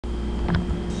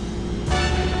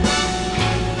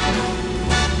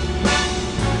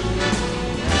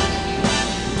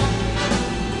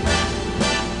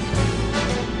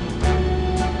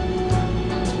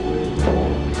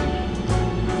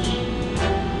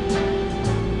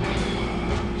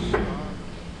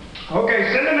Okay,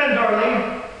 send him in,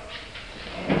 Darlene.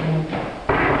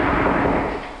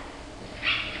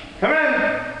 Come in.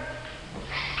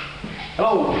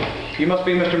 Hello. You must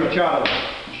be Mr. Machado.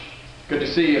 Good to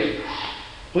see you.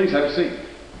 Please have a seat.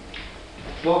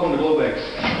 Welcome to Globex.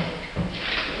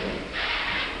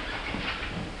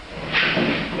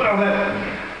 Well, that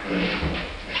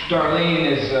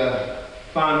Darlene is a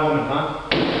fine woman, huh?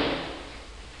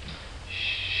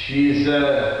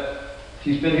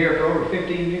 She's been here for over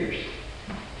 15 years.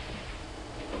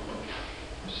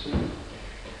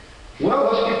 Well,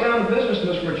 let's get down to business,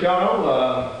 Mr.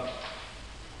 Machado.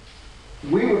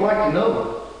 We would like to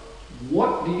know,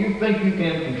 what do you think you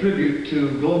can contribute to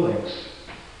Globex?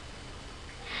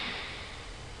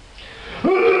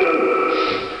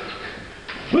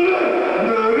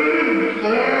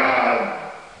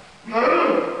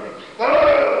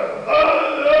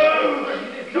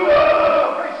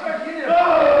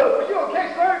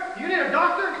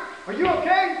 Are you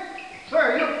okay?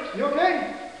 Sir, you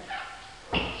okay?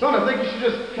 Son, I think you should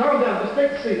just calm down. Just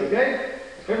take a seat, okay?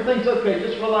 Everything's okay.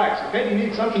 Just relax, okay? Do you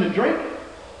need something to drink?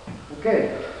 Okay.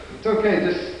 It's okay.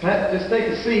 Just take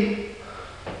a seat.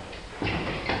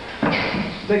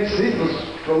 Just take a seat. Let's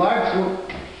relax.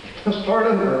 We'll start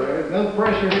over. No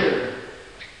pressure here.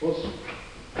 We'll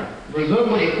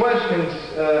resume with the questions.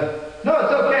 No,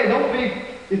 it's okay. Don't be...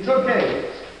 It's okay.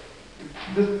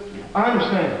 I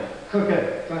understand. It's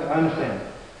okay. I understand.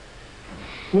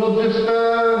 We'll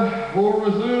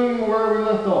resume where we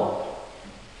left off.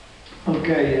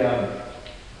 Okay,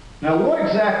 now what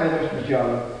exactly, Mr.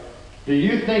 Machado, do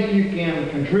you think you can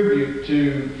contribute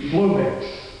to Globex?